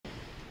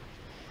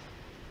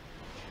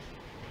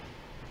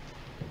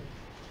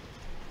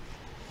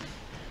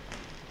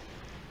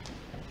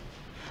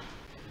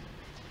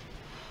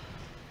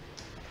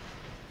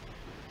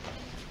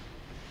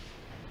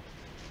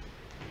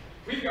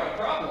you got a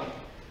problem.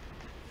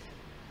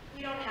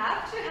 We don't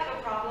have to have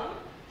a problem.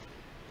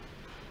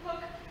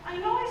 Look, I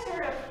know I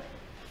sort of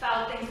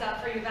fouled things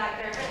up for you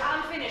back there, but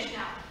I'm finished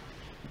now.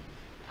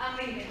 I'm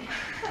leaving.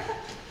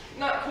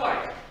 Not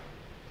quite.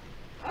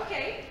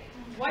 Okay,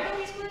 why don't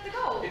we split the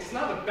gold? It's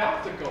not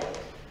about the gold.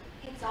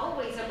 It's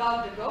always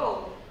about the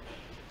gold.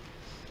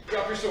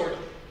 Drop your sword.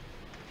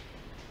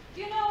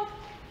 You know,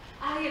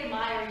 I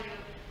admire you,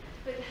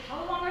 but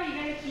how long are you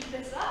going to keep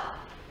this up?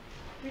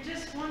 You're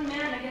just one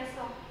man against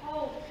the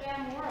whole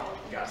damn world.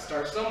 You gotta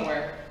start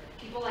somewhere.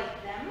 People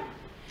like them,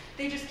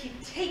 they just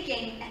keep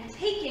taking and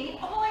taking.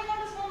 All I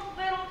want is one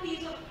little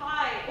piece of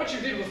pie. What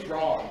you did was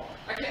wrong.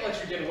 I can't let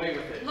you get away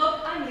with it.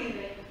 Look, I'm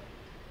leaving.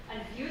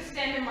 And if you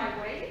stand in my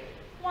way,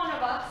 one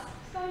of us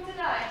is going to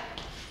die.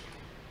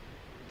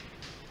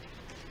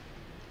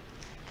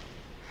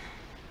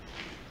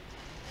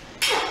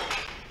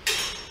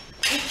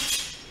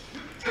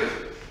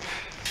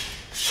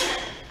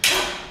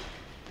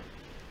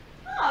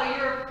 Oh,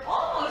 you're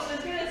almost as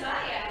good as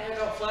I am.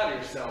 Don't flatter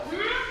yourself.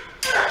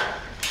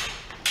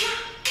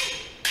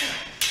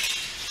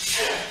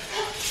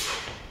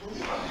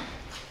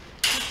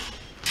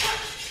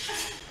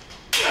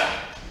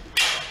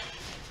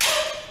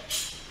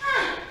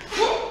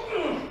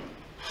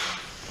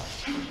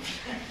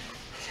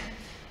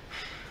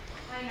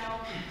 I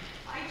know,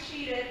 I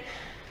cheated,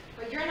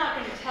 but you're not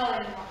going to tell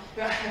anyone.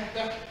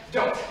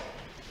 Don't.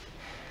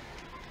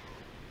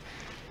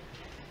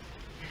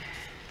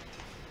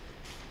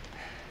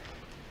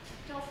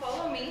 Don't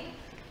follow me.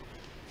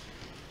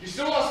 You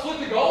still want to split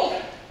the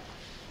gold?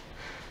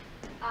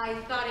 I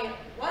thought it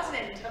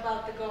wasn't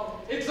about the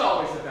gold. It's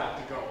always about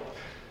the gold.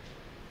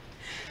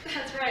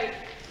 That's right.